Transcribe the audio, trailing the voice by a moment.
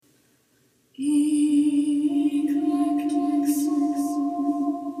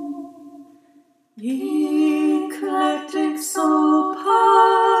Eclectic Soul Podcast.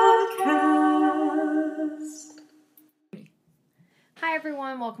 Hi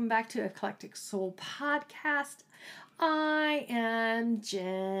everyone, welcome back to Eclectic Soul Podcast. I am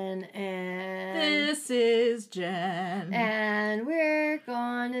Jen and This is Jen. and we're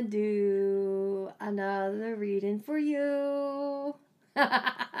gonna do another reading for you.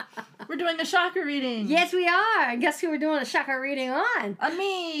 We're doing a chakra reading. Yes, we are. And guess who we're doing a chakra reading on? On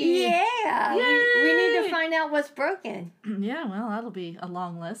me. Yeah. We need to find out what's broken. Yeah, well, that'll be a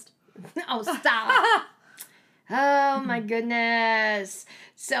long list. Oh, stop. Oh my goodness.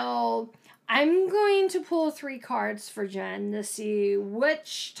 So I'm going to pull 3 cards for Jen to see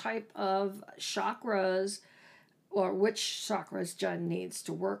which type of chakras or which chakras Jen needs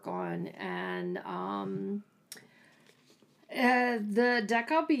to work on. And the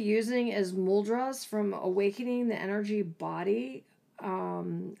deck I'll be using is Muldras from Awakening the Energy Body.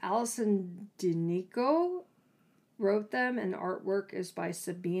 Alison Denico wrote them, and artwork is by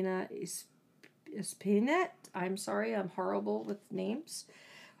Sabina Espinet. I'm sorry, I'm horrible with names.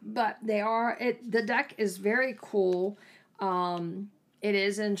 But the deck is very cool. It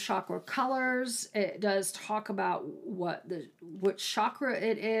is in chakra colors. It does talk about which chakra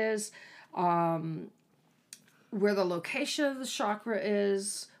it is, where the location of the chakra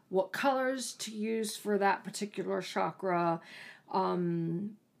is, what colors to use for that particular chakra, what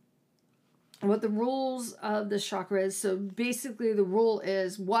the rules of the chakra is. So basically the rule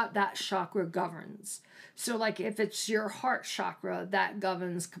is what that chakra governs. So like if it's your heart chakra, that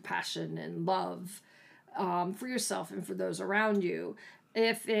governs compassion and love for yourself and for those around you.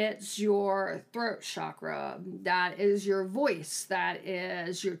 If it's your throat chakra, that is your voice, that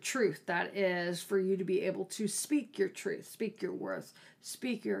is your truth, that is for you to be able to speak your truth, speak your worth,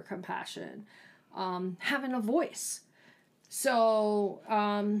 speak your compassion, having a voice. So,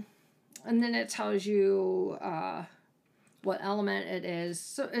 and then it tells you what element it is.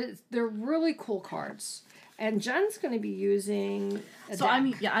 So they're really cool cards. And Jen's going to be using a deck.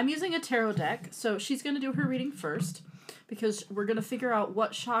 I'm using a tarot deck. So she's going to do her reading first, because we're going to figure out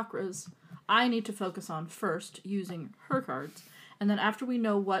what chakras I need to focus on first using her cards. And then after we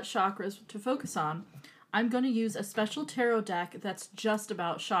know what chakras to focus on, I'm going to use a special tarot deck that's just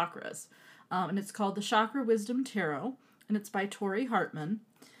about chakras. And it's called the Chakra Wisdom Tarot, and it's by Tori Hartman.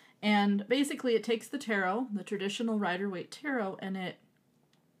 And basically it takes the tarot, the traditional Rider-Waite tarot, and it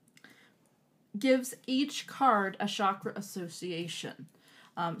gives each card a chakra association.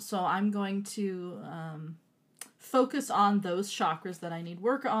 So I'm going to focus on those chakras that I need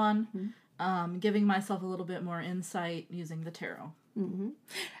work on, giving myself a little bit more insight using the tarot. Mm-hmm.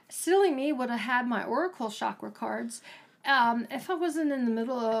 Silly me would have had my Oracle chakra cards if I wasn't in the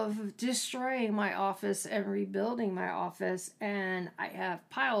middle of destroying my office and rebuilding my office, and I have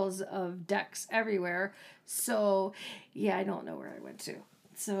piles of decks everywhere. So, yeah, I don't know where I went to.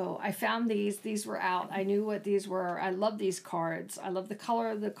 So I found these. These were out. I knew what these were. I love these cards. I love the color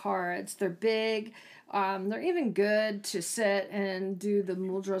of the cards. They're big. They're even good to sit and do the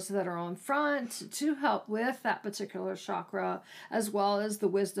mudras that are on front to help with that particular chakra, as well as the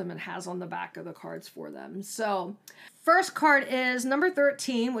wisdom it has on the back of the cards for them. So first card is number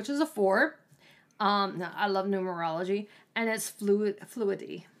 13, which is a 4. Now, I love numerology, and it's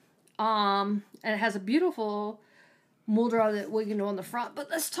fluidity. And it has a beautiful mudra that we can do on the front, but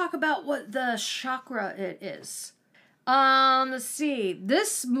let's talk about what the chakra it is. Let's see.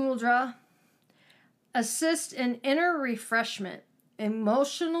 This mudra assists in inner refreshment,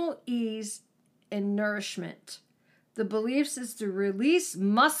 emotional ease, and nourishment. The beliefs is to release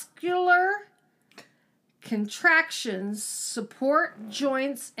muscular contractions, support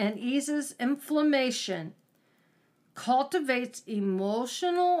joints, and eases inflammation. Cultivates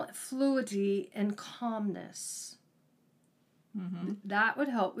emotional fluidity and calmness. Mm-hmm. That would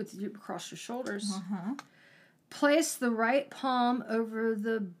help with you across your shoulders. Uh-huh. Place the right palm over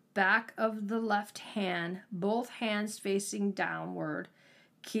the back of the left hand, both hands facing downward.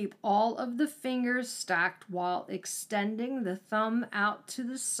 Keep all of the fingers stacked while extending the thumb out to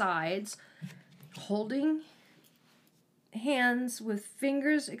the sides, holding hands with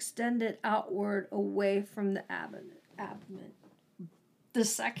fingers extended outward away from the abdomen. The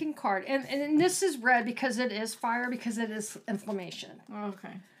second card, and this is red because it is fire, because it is inflammation.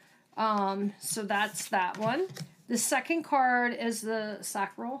 Okay. So that's that one. The second card is the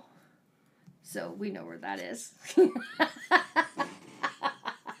sacral. So we know where that is.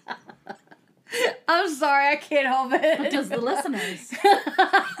 I'm sorry, I can't help it. What does the listeners?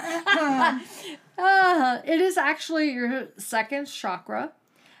 It is actually your second chakra.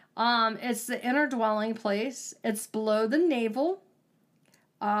 It's the inner dwelling place. It's below the navel.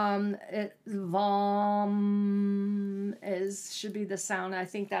 It vom is should be the sound. I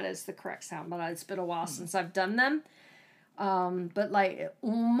think that is the correct sound, but it's been a while since I've done them. But like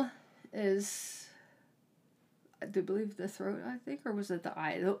is, I do believe the throat, I think, or was it the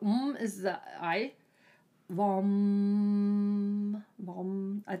eye? The is the eye. Vom,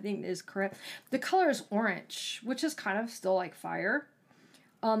 I think is correct. The color is orange, which is kind of still like fire.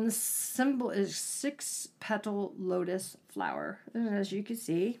 The symbol is 6-petal lotus flower. And as you can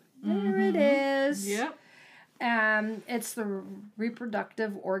see, there it is. Yep. And it's the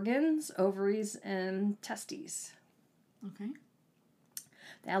reproductive organs, ovaries, and testes. Okay.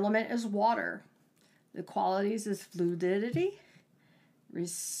 The element is water. The qualities is fluidity,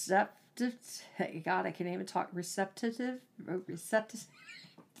 receptive. God, I can't even talk. Receptive.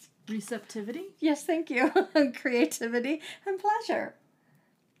 Receptivity. Yes, thank you. Creativity and pleasure.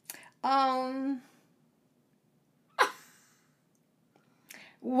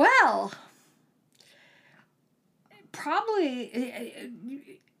 Well, probably,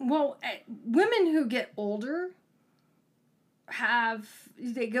 women who get older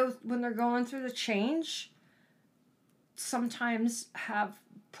when they're going through the change, sometimes have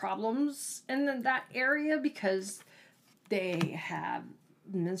problems in that area because they have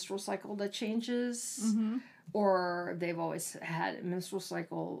menstrual cycle that changes. Mm-hmm. Or they've always had menstrual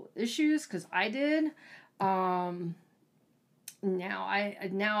cycle issues, because I did. Now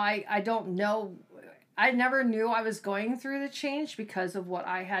I don't know. I never knew I was going through the change because of what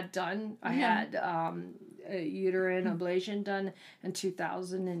I had done. I had a uterine ablation done in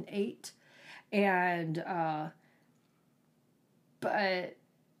 2008, and but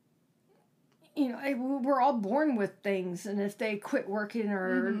we're all born with things, and if they quit working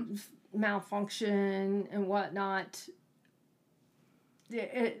or malfunction and whatnot,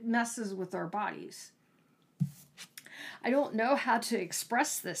 it messes with our bodies. I don't know how to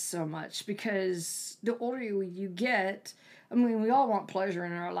express this so much, because the older you get, I mean, we all want pleasure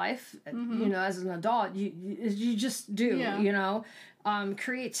in our life. As an adult, you just do.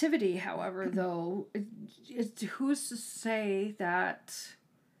 Creativity, however, though, who's to say that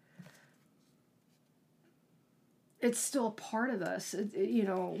it's still a part of us?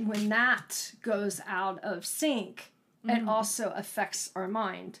 When that goes out of sync, it also affects our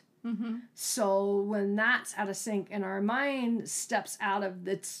mind. Mm-hmm. So when that's out of sync and our mind steps out of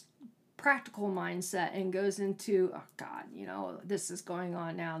its practical mindset and goes into, oh God, this is going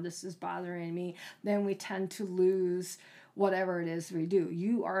on now, this is bothering me, then we tend to lose whatever it is we do.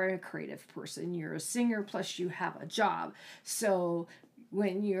 You are a creative person. You're a singer, plus you have a job. So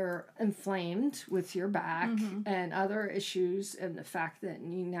when you're inflamed with your back and other issues, and the fact that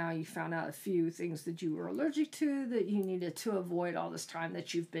you found out a few things that you were allergic to that you needed to avoid all this time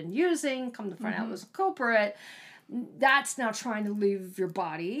that you've been using, come to find out was a culprit, that's now trying to leave your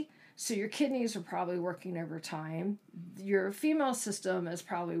body. So your kidneys are probably working overtime. Your female system is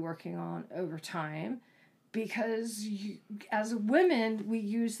probably working on overtime, because as women, we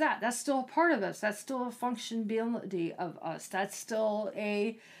use that. That's still a part of us. That's still a functionality of us. That's still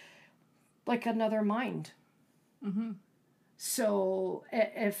another mind. Mm-hmm. So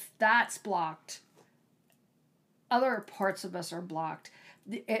if that's blocked, other parts of us are blocked.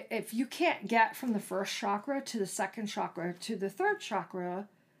 If you can't get from the first chakra to the second chakra to the third chakra,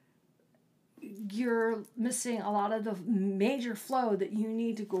 you're missing a lot of the major flow that you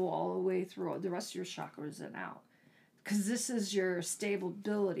need to go all the way through the rest of your chakras and out. Because this is your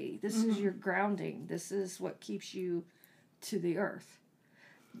stability. This is your grounding. This is what keeps you to the earth.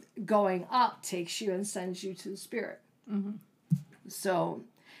 Going up takes you and sends you to the spirit. Mm-hmm. So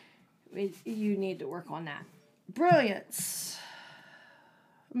you need to work on that. Brilliance.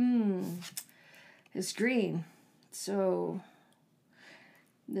 It's green. So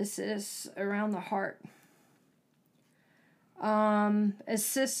this is around the heart.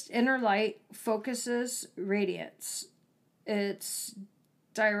 Assist inner light, focuses radiance. It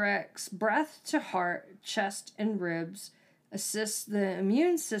directs breath to heart, chest, and ribs. Assists the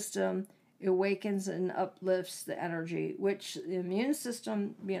immune system, awakens and uplifts the energy, which the immune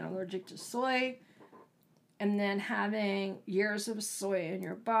system, being allergic to soy, and then having years of soy in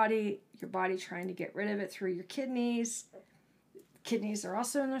your body trying to get rid of it through your kidneys. Kidneys are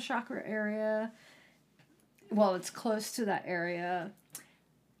also in the chakra area. Well, it's close to that area.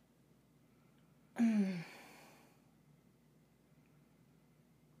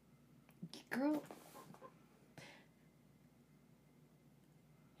 Girl,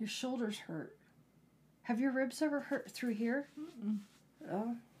 your shoulders hurt. Have your ribs ever hurt through here? Mm-mm.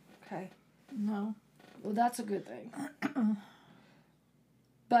 Oh, okay. No. Well, that's a good thing.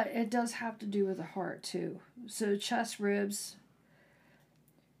 But it does have to do with the heart, too. So chest, ribs.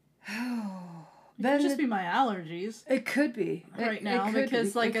 It could just be my allergies. It could be. Right now.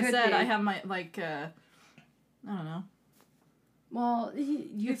 Because, like I said, I have my, like, I don't know. Well,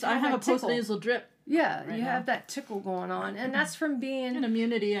 I have a post-nasal drip. Yeah, right you have that tickle going on. And that's from being... An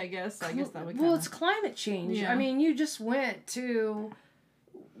immunity, I guess. I guess that would Well, it's climate change. Yeah. I mean, you just went to...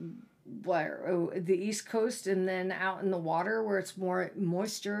 the East Coast and then out in the water where it's more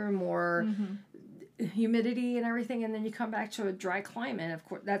moisture, more humidity and everything, and then you come back to a dry climate. Of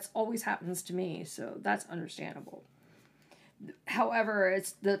course, that's always happens to me, so that's understandable. However,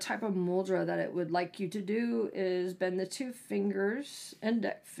 it's the type of mudra that it would like you to do is bend the two fingers,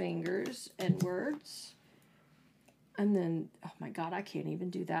 index fingers inwards. And then, oh my God, I can't even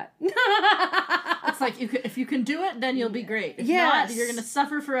do that. It's like, if you can do it, then you'll be great. If not, you're going to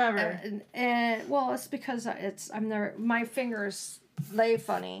suffer forever. And well, it's because my fingers lay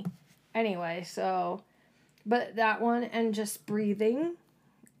funny. Anyway, so, but that one and just breathing.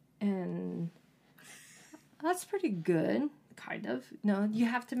 And that's pretty good, kind of. No, these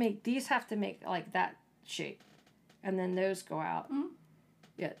have to make like that shape. And then those go out. Mm-hmm.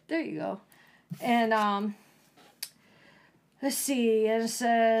 Yeah, there you go. And, let's see, it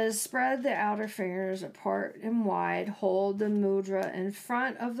says, spread the outer fingers apart and wide, hold the mudra in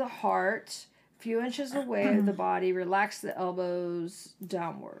front of the heart, a few inches away of the body, relax the elbows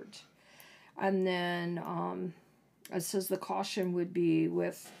downward. And then it says the caution would be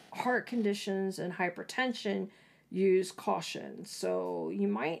with heart conditions and hypertension, use caution. So you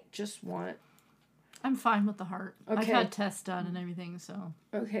might just want... I'm fine with the heart. Okay. I've had tests done and everything, so...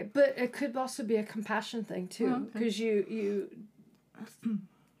 Okay, but it could also be a compassion thing, too. Because you...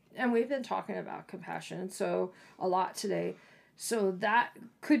 And we've been talking about compassion so a lot today. So that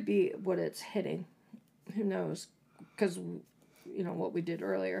could be what it's hitting. Who knows? Because, what we did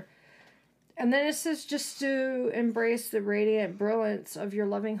earlier. And then it says just to embrace the radiant brilliance of your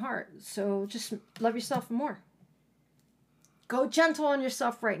loving heart. So just love yourself more. Go gentle on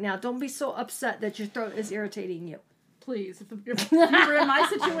yourself right now. Don't be so upset that your throat is irritating you. Please. If you were in my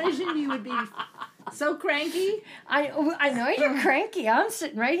situation, you would be so cranky. I know you're cranky. I'm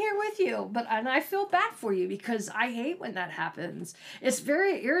sitting right here with you. And I feel bad for you because I hate when that happens. It's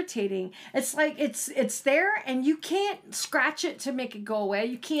very irritating. It's like it's there and you can't scratch it to make it go away.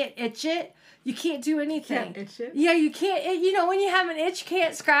 You can't itch it. You can't do anything. Can't itch it? Yeah, you can't. When you have an itch, you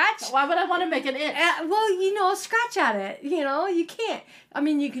can't scratch. Why would I want to make an itch? Scratch at it. You can't. I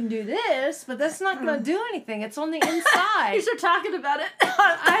mean, you can do this, but that's not going to do anything. It's on the inside. You start talking about it.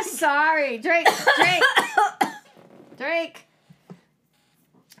 I'm sorry. Drake.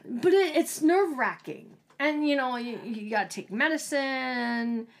 But it's nerve-wracking. And, you got to take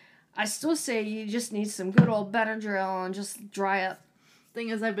medicine. I still say you just need some good old Benadryl and just dry up. Thing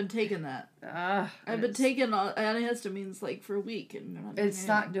is, I've been taking that. I've been taking antihistamines like for a week, and it's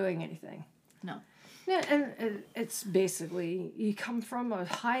not doing anything. No. Yeah, and it's basically you come from a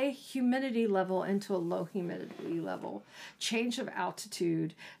high humidity level into a low humidity level. Change of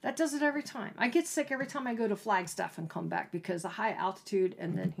altitude. That does it every time. I get sick every time I go to Flagstaff and come back because the high altitude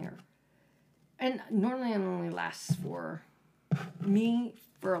and then here. And normally it only lasts for me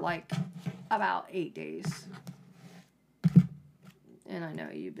for like about 8 days. And I know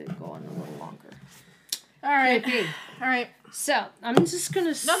you've been going a little longer. All right. All right. So, I'm just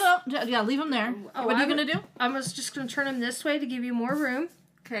going to... No. Yeah, leave them there. What are you going to do? I was just going to turn them this way to give you more room.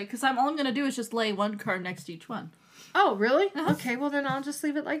 Okay, because all I'm going to do is just lay one card next to each one. Oh, really? Uh-huh. Okay, well then I'll just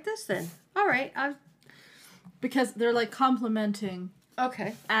leave it like this then. All right. Because they're like complementing...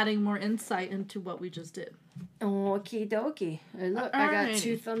 Okay. Adding more insight into what we just did. Okie dokie. And look, I got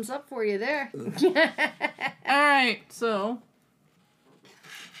 2 thumbs up for you there. All right, so...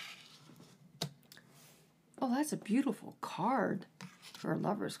 Oh, that's a beautiful card for a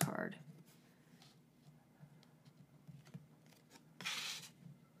lover's card.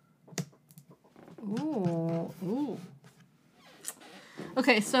 Ooh.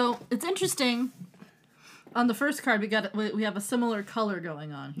 Okay, so it's interesting. On the first card, we have a similar color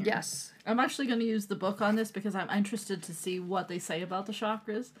going on here. Yes. I'm actually going to use the book on this because I'm interested to see what they say about the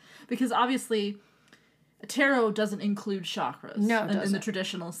chakras. Because obviously... Tarot doesn't include chakras in the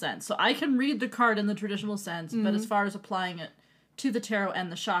traditional sense. So I can read the card in the traditional sense, but as far as applying it to the tarot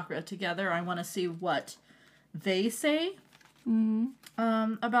and the chakra together, I want to see what they say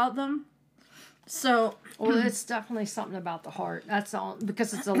about them. So... Well, it's definitely something about the heart. That's all,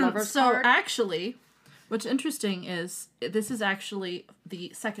 because it's a lover's card. So actually, what's interesting is this is actually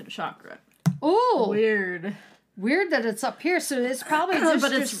the second chakra. Oh! Weird that it's up here, so it's probably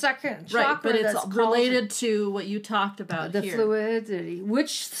just your second chakra. Right, but it's related to what you talked about the fluidity,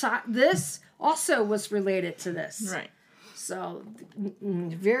 which this also was related to this. Right. So,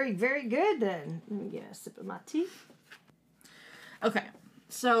 very, very good then. Let me get a sip of my tea. Okay,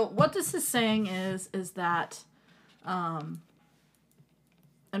 so what this is saying is that, and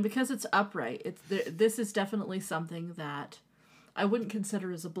because it's upright, this is definitely something that I wouldn't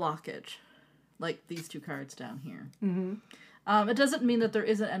consider as a blockage, like these two cards down here. Mm-hmm. It doesn't mean that there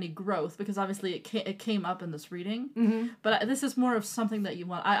isn't any growth, because obviously it came up in this reading. Mm-hmm. But this is more of something that you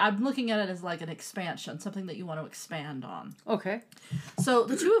want. I'm looking at it as like an expansion, something that you want to expand on. Okay. So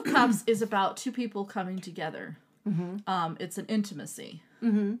the Two of Cups is about two people coming together. Mm-hmm. It's an intimacy.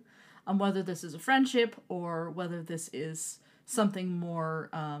 Mm-hmm. Whether this is a friendship or whether this is something more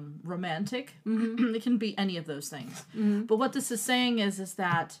romantic. Mm-hmm. It can be any of those things. Mm-hmm. But what this is saying is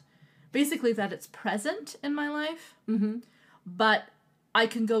that basically that it's present in my life. Mm-hmm. But I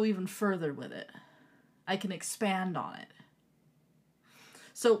can go even further with it. I can expand on it.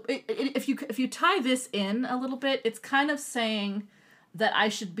 So if you tie this in a little bit, it's kind of saying that I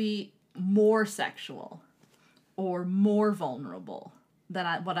should be more sexual or more vulnerable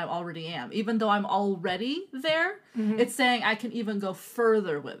than what I already am. Even though I'm already there, it's saying I can even go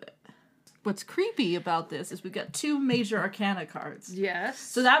further with it. What's creepy about this is we've got two major arcana cards. Yes.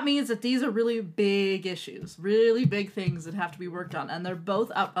 So that means that these are really big issues, really big things that have to be worked on. And they're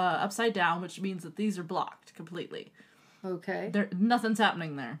both upside down, which means that these are blocked completely. Okay. Nothing's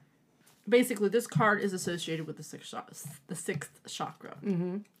happening there. Basically, this card is associated with the sixth chakra.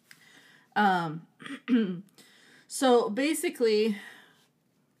 Mm-hmm. So basically,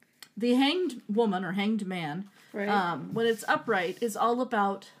 the hanged woman or hanged man, Right. when it's upright, is all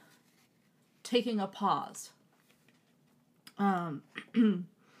about taking a pause,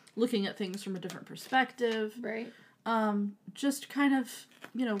 looking at things from a different perspective, Right. just kind of,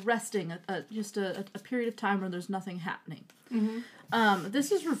 resting, just a period of time where there's nothing happening. Mm-hmm.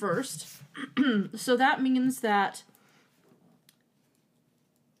 This is reversed, so that means that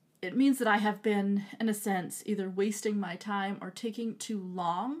I have been, in a sense, either wasting my time or taking too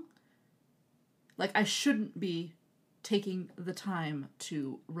long. Like, I shouldn't be taking the time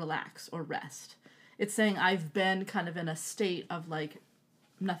to relax or rest. It's saying I've been kind of in a state of like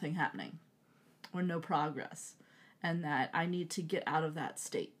nothing happening or no progress, and that I need to get out of that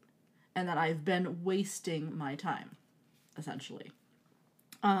state, and that I've been wasting my time, essentially.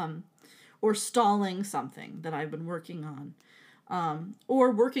 Or stalling something that I've been working on, or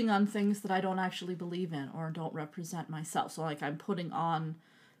working on things that I don't actually believe in or don't represent myself. So like I'm putting on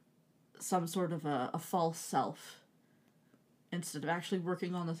some sort of a false self instead of actually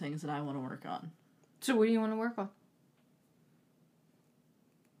working on the things that I want to work on. So what do you want to work on?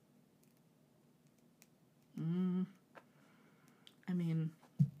 I mean,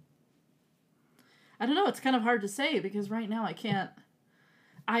 I don't know. It's kind of hard to say because right now I can't.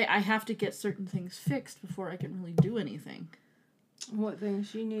 I have to get certain things fixed before I can really do anything. What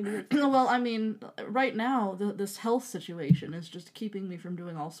things you need to get? Well, I mean, right now this health situation is just keeping me from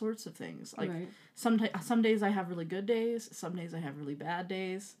doing all sorts of things. Like Right. some days I have really good days, some days I have really bad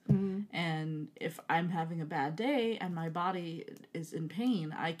days, and if I'm having a bad day and my body is in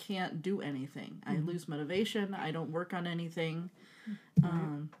pain, I can't do anything. I lose motivation. I don't work on anything,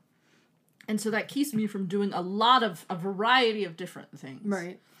 and so that keeps me from doing a variety of different things.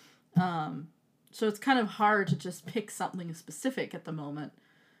 Right. So it's kind of hard to just pick something specific at the moment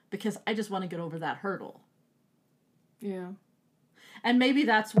because I just want to get over that hurdle. Yeah. And maybe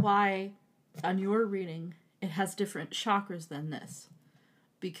that's why on your reading it has different chakras than this,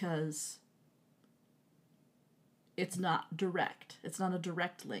 because it's not direct. It's not a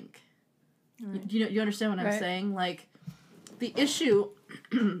direct link. Right. You understand what I'm Right. saying? Like the issue,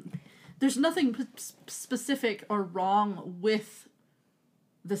 there's nothing specific or wrong with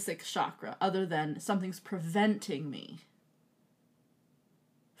the sixth chakra other than something's preventing me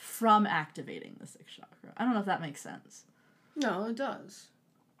from activating the sixth chakra. I don't know if that makes sense. No, it does.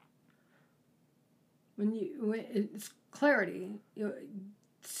 When it's clarity.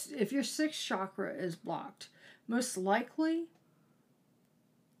 If your sixth chakra is blocked, most likely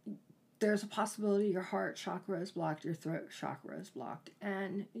there's a possibility your heart chakra is blocked, your throat chakra is blocked,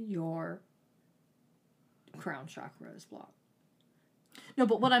 and your crown chakra is blocked. No,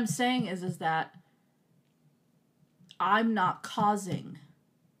 but what I'm saying is that I'm not causing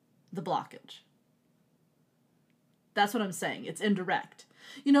the blockage. That's what I'm saying. It's indirect.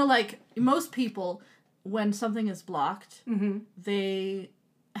 Like most people, when something is blocked, they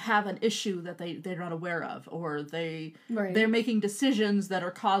have an issue that they're not aware of, or Right. they're making decisions that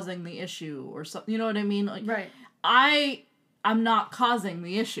are causing the issue or something. You know what I mean? Like, Right. I I'm not causing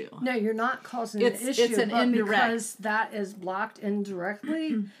the issue. No, you're not causing the issue. It's an but indirect. Because that is blocked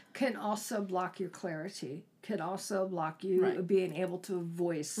indirectly, can also block your clarity. Can also block you being able to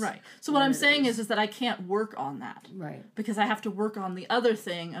voice. Right. So what I'm saying is that I can't work on that. Right. Because I have to work on the other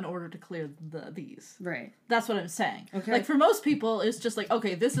thing in order to clear these. Right. That's what I'm saying. Okay. Like for most people, it's just like,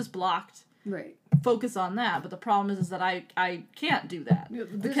 okay, this is blocked. Right. Focus on that. But the problem is that I can't do that.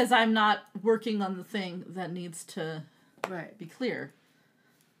 Because I'm not working on the thing that needs to be clear.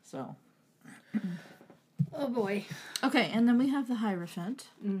 So. Oh boy. Okay, and then we have the Hierophant.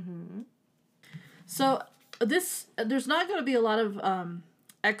 Mm-hmm. So there's not going to be a lot of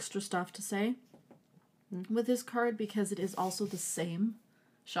extra stuff to say with this card because it is also the same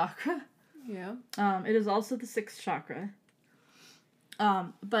chakra. Yeah. It is also the 6th chakra.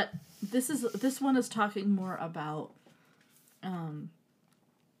 But this one is talking more about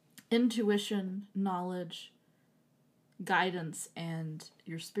intuition, knowledge, guidance, and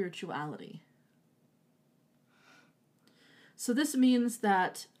your spirituality. So this means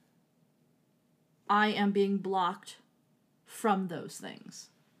that I am being blocked from those things.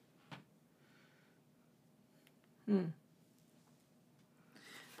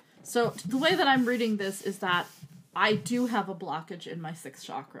 So the way that I'm reading this is that I do have a blockage in my 6th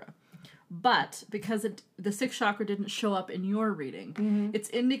chakra. But because the 6th chakra didn't show up in your reading, it's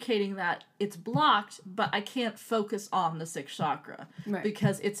indicating that it's blocked, but I can't focus on the 6th chakra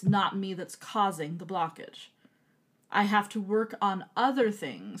because it's not me that's causing the blockage. I have to work on other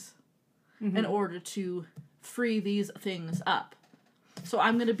things in order to free these things up. So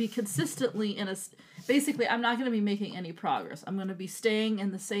I'm going to be consistently basically, I'm not going to be making any progress. I'm going to be staying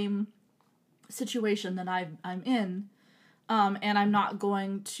in the same situation that I'm in, and I'm not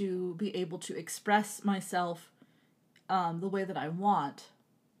going to be able to express myself the way that I want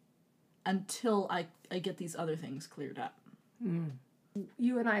until I get these other things cleared up.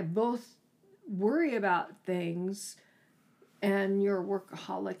 You and I both worry about things, and you're a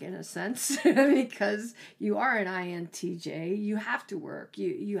workaholic in a sense because you are an INTJ. You have to work.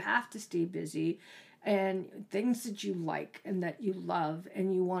 You have to stay busy, and things that you like and that you love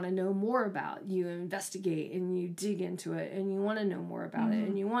and you want to know more about, you investigate and you dig into it and you want to know more about it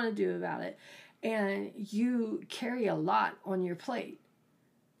and you want to do about it, and you carry a lot on your plate,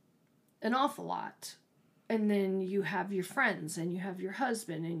 an awful lot. And then you have your friends and you have your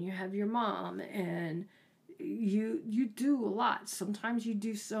husband and you have your mom, and you do a lot. Sometimes you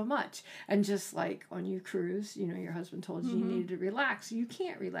do so much. And just like on your cruise, your husband told you you needed to relax. You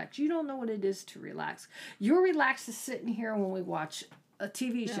can't relax. You don't know what it is to relax. Your relax is sitting here when we watch a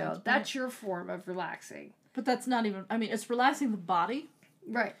TV show. That's your form of relaxing. But that's not even, it's relaxing the body.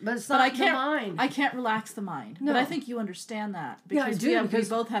 Right, but it's not the mind. I can't relax the mind. No. But I think you understand that. Because we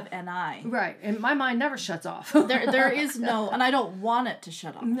both have NI. Right, and my mind never shuts off. there is no, and I don't want it to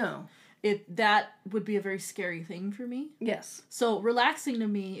shut off. No. That would be a very scary thing for me. Yes. So relaxing to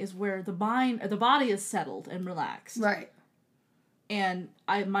me is where the body is settled and relaxed. Right. And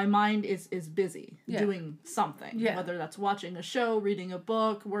my mind is busy doing something. Yeah. Whether that's watching a show, reading a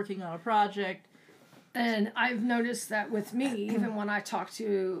book, working on a project. And I've noticed that with me, even when I talk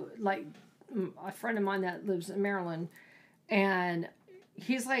to like a friend of mine that lives in Maryland, and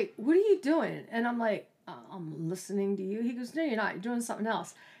he's like, "What are you doing?" And I'm like, "I'm listening to you." He goes, "No, you're not. You're doing something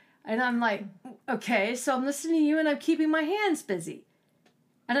else." And I'm like, "Okay, so I'm listening to you and I'm keeping my hands busy."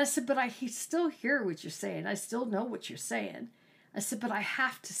 And I said, "But I still hear what you're saying. I still know what you're saying." I said, "But I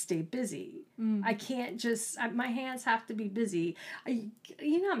have to stay busy. I can't just, my hands have to be busy."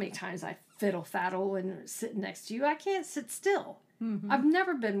 You know how many times I fiddle-faddle and sit next to you? I can't sit still. I've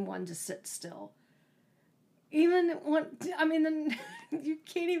never been one to sit still. Even when, you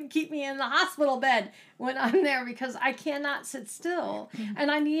can't even keep me in the hospital bed when I'm there because I cannot sit still.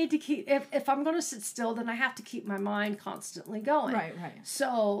 And I need to keep, if I'm going to sit still, then I have to keep my mind constantly going. Right.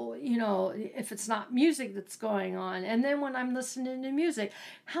 So, if it's not music that's going on, and then when I'm listening to music,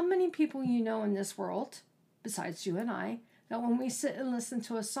 how many people in this world, besides you and I, that when we sit and listen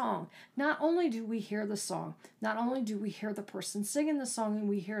to a song, not only do we hear the song, not only do we hear the person singing the song and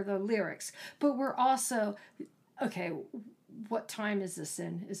we hear the lyrics, but we're also, okay, what time is this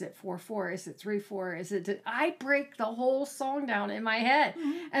in? Is it 4/4? Is it 3/4? Is it? I break the whole song down in my head,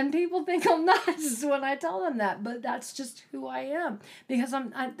 and people think I'm nuts when I tell them that, but that's just who I am because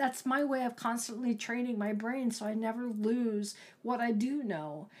that's my way of constantly training my brain so I never lose what I do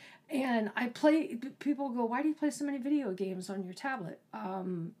know. And people go, "Why do you play so many video games on your tablet?"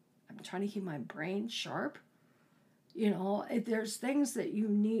 I'm trying to keep my brain sharp. There's things that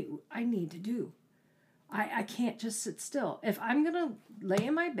I need to do. I can't just sit still. If I'm going to lay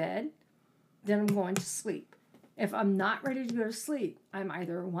in my bed, then I'm going to sleep. If I'm not ready to go to sleep, I'm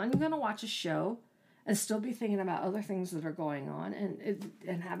either one going to watch a show and still be thinking about other things that are going on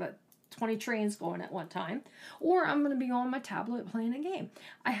and have 20 trains going at one time, or I'm going to be on my tablet playing a game.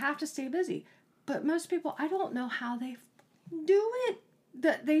 I have to stay busy. But most people, I don't know how they do it.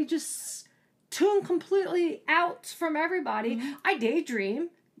 That they just tune completely out from everybody. Mm-hmm. I daydream,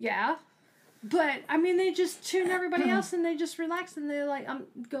 yeah. But, I mean, they just tune everybody else and they just relax and they're like,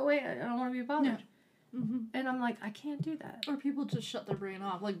 go away, I don't want to be bothered. Yeah. Mm-hmm. And I'm like, I can't do that. Or people just shut their brain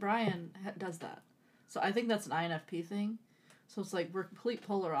off. Like, Brian does that. So I think that's an INFP thing. So it's like we're complete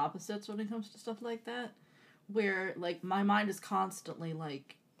polar opposites when it comes to stuff like that. Where, like, my mind is constantly,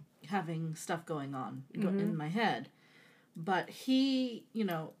 like, having stuff going on in my head. But he, you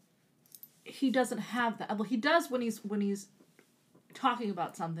know, he doesn't have that. Well, he does when he's talking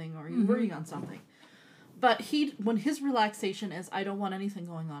about something or he's working on something. But when his relaxation is, I don't want anything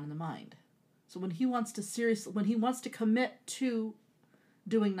going on in the mind. So when he wants to commit to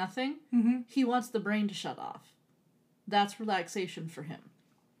doing nothing, he wants the brain to shut off. That's relaxation for him.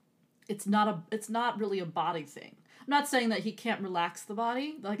 It's not really a body thing. I'm not saying that he can't relax the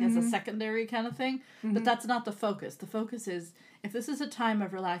body, like as a secondary kind of thing, but that's not the focus. The focus is, if this is a time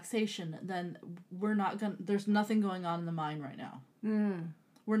of relaxation, then there's nothing going on in the mind right now.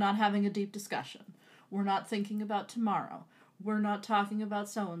 We're not having a deep discussion. We're not thinking about tomorrow. We're not talking about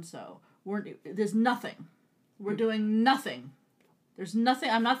so-and-so. There's nothing. We're doing nothing. There's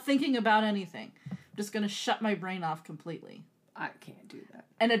nothing. I'm not thinking about anything. I'm just going to shut my brain off completely. I can't do that.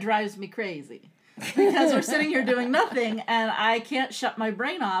 And it drives me crazy. Because we're sitting here doing nothing, and I can't shut my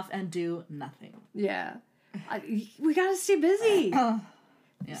brain off and do nothing. Yeah. We got to stay busy. Yeah.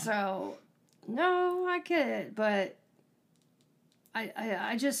 So, no, I get it. But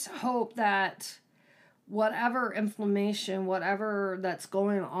I just hope that whatever inflammation, whatever that's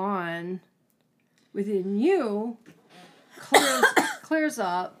going on within you clears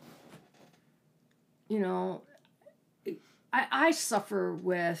up. You know, I suffer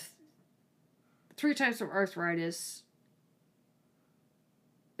with 3 types of arthritis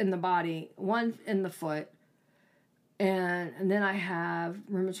in the body, 1 in the foot, and then I have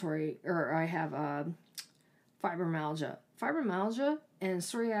fibromyalgia. Fibromyalgia and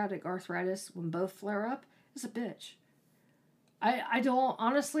psoriatic arthritis, when both flare up, is a bitch. I don't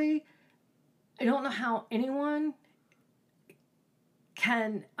know how anyone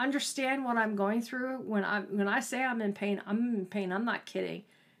can understand what I'm going through. When I say I'm in pain, I'm in pain. I'm not kidding.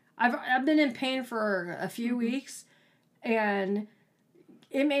 I've been in pain for a few weeks, and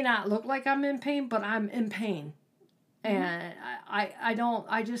it may not look like I'm in pain, but I'm in pain. And I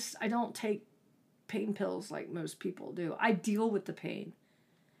don't take pain pills like most people do. I deal with the pain.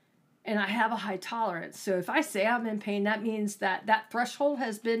 And I have a high tolerance. So if I say I'm in pain, that means that threshold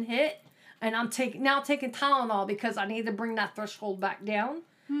has been hit, and I'm taking Tylenol because I need to bring that threshold back down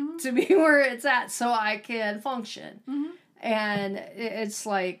to be where it's at so I can function. And it's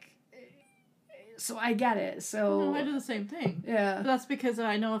like, so I get it. So I do the same thing. Yeah. But that's because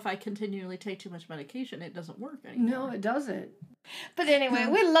I know if I continually take too much medication, it doesn't work anymore. No, it doesn't. But anyway,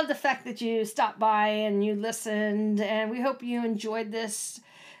 we love the fact that you stopped by and you listened, and we hope you enjoyed this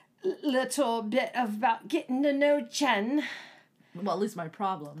little bit about getting to know Jen. Well, at least my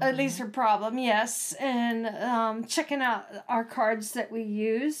problem. At least her problem, yes. And checking out our cards that we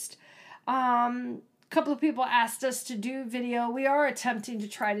used. Couple of people asked us to do video. We are attempting to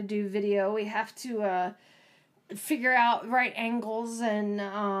try to do video. We have to figure out right angles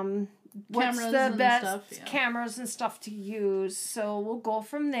and what's the best cameras and stuff to use. So we'll go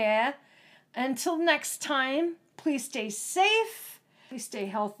from there. Until next time, please stay safe. Please stay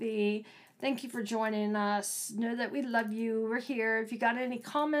healthy. Thank you for joining us. Know that we love you. We're here. If you got any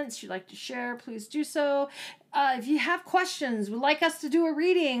comments you'd like to share, please do so. If you have questions, would like us to do a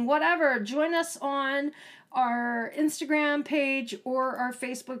reading, whatever, join us on our Instagram page or our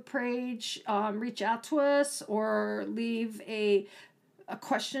Facebook page. Reach out to us or leave a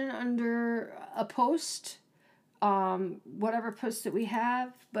question under a post, whatever post that we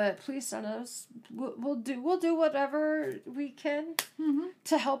have. But please send us. We'll do whatever we can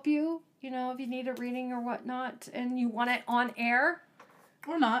to help you. You know, if you need a reading or whatnot, and you want it on air,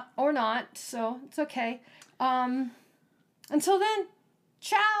 or not, so it's okay. Until then,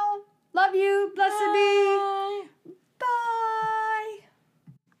 ciao. Love you. Blessed Bye. be. Bye.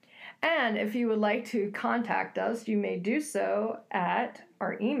 And if you would like to contact us, you may do so at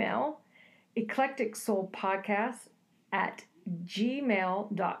our email,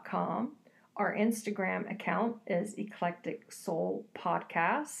 eclecticsoulpodcast@gmail.com. Our Instagram account is Eclectic Soul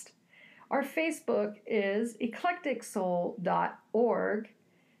Podcast. Our Facebook is eclecticsoul.org.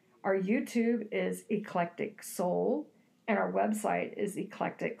 Our YouTube is Eclectic Soul, and our website is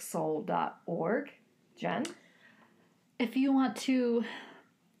eclecticsoul.org. Jen? If you want to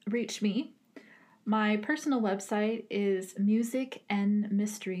reach me, my personal website is Music and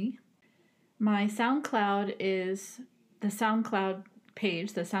Mystery. My SoundCloud is the SoundCloud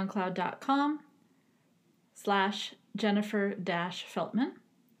page, the soundcloud.com/Jennifer-Feltman.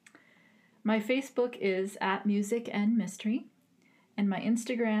 My Facebook is at Music and Mystery, and my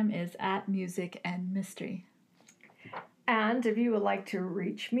Instagram is at Music and Mystery. And if you would like to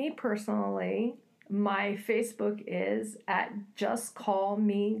reach me personally, my Facebook is at Just Call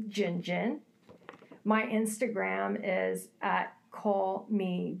Me Jinjin. My Instagram is at Call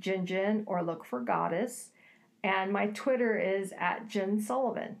Me Jinjin or Look for Goddess. And my Twitter is at Jen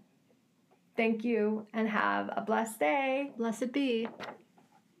Sullivan. Thank you and have a blessed day. Blessed be.